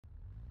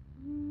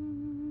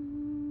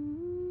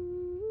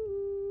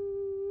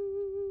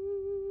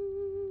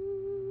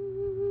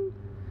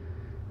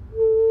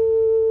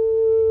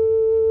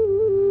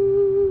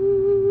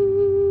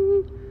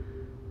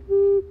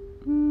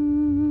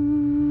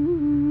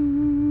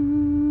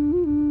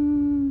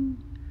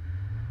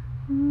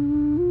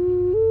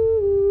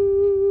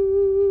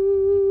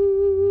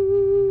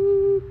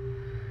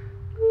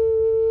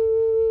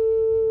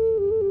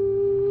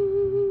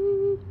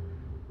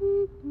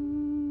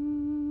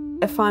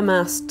I'm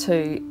asked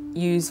to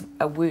use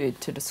a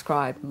word to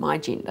describe my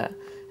gender,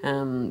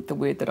 the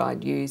word that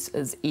I'd use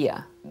is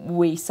ear.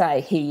 We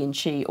say he and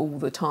she all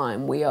the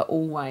time. We are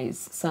always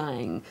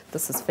saying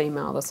this is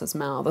female, this is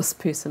male, this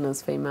person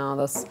is female,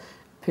 this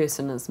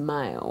person is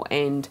male.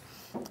 And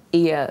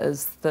ear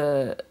is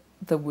the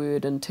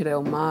word in Te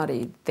Reo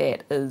Māori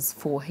that is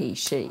for he,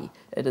 she.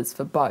 It is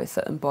for both.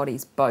 It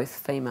embodies both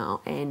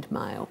female and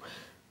male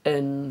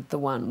in the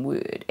one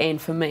word.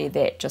 And for me,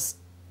 that just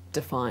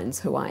defines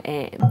who I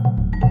am.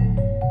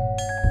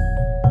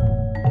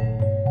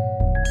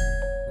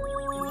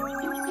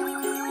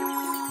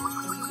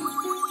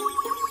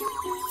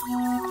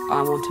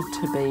 I wanted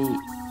to be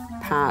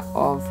part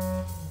of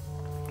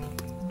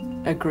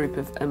a group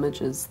of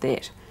images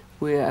that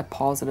were a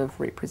positive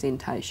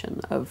representation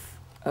of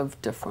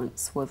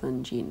difference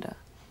within gender.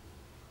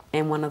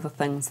 And one of the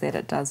things that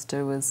it does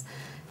do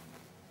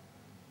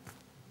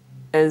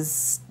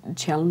is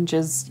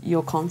challenges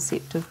your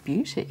concept of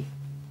beauty.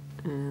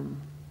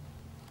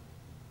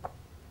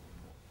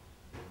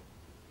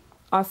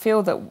 I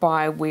feel that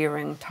by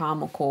wearing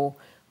tāmoko,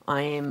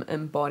 I am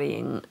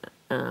embodying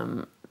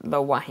the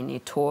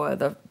wahine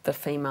toa, the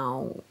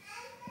female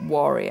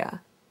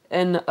warrior.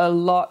 In a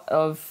lot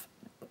of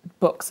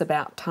books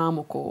about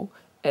tāmoko,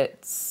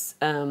 it's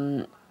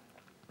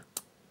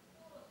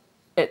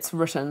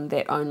written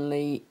that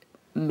only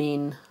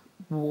men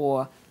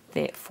wore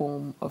that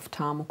form of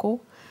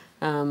tāmoko.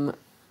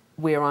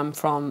 Where I'm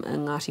from,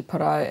 in Ngāti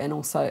Porou and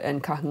also in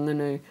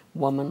Kahungunu,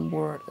 women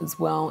wore it as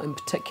well, and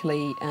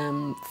particularly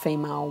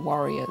female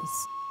warriors.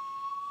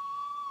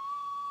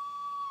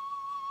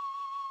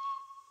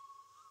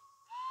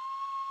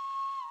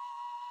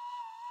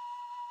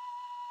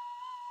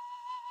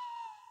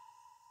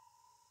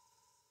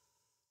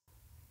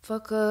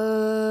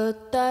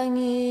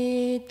 Whakatangi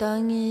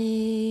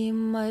tangi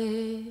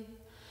mai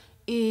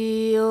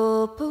I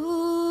o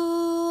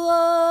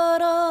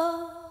puara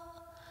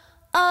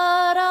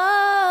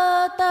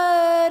ara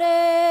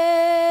taere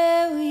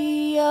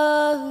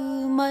uia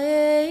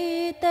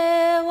mai te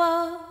wā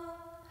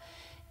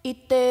I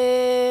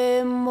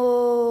te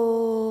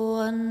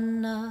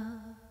moana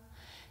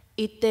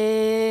I te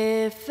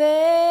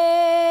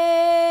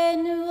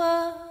whenua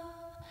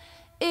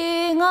I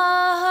ngā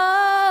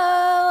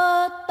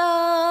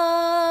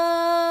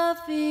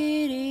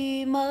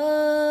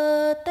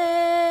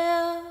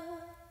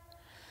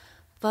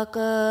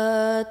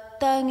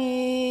Whakatangi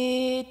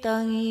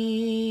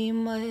tangi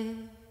mai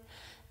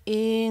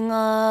I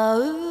ngā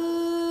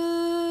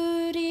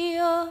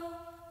urio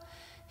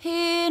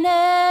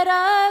Hine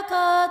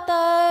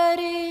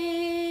rakatari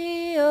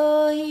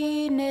o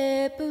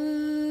hine pu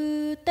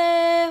te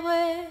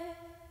hoe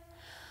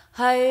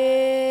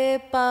Hae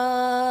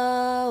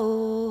pao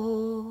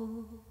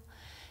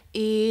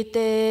I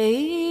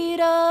te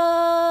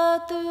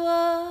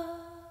iratua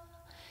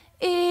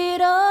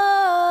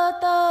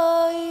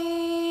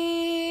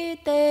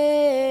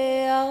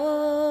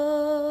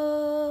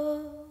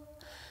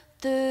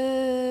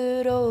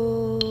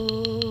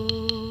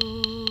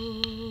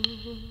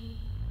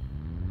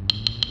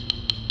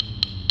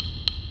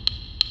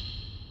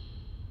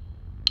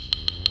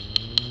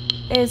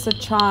As a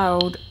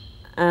child,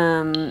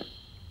 I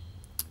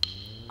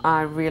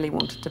really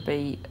wanted to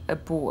be a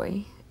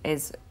boy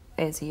as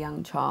a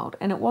young child,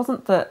 and it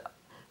wasn't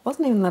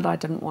even that I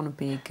didn't want to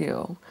be a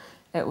girl.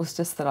 It was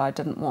just that I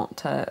didn't want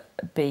to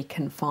be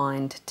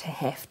confined to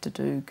have to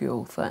do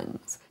girl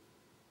things.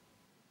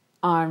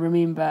 I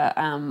remember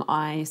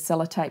I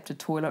sellotaped a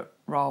toilet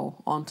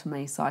roll onto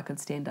me so I could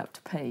stand up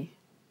to pee,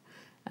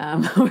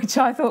 which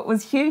I thought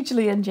was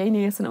hugely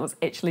ingenious, and it was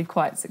actually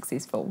quite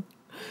successful.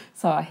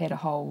 So I had a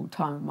whole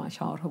time of my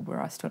childhood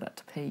where I stood up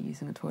to pee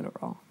using a toilet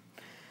roll.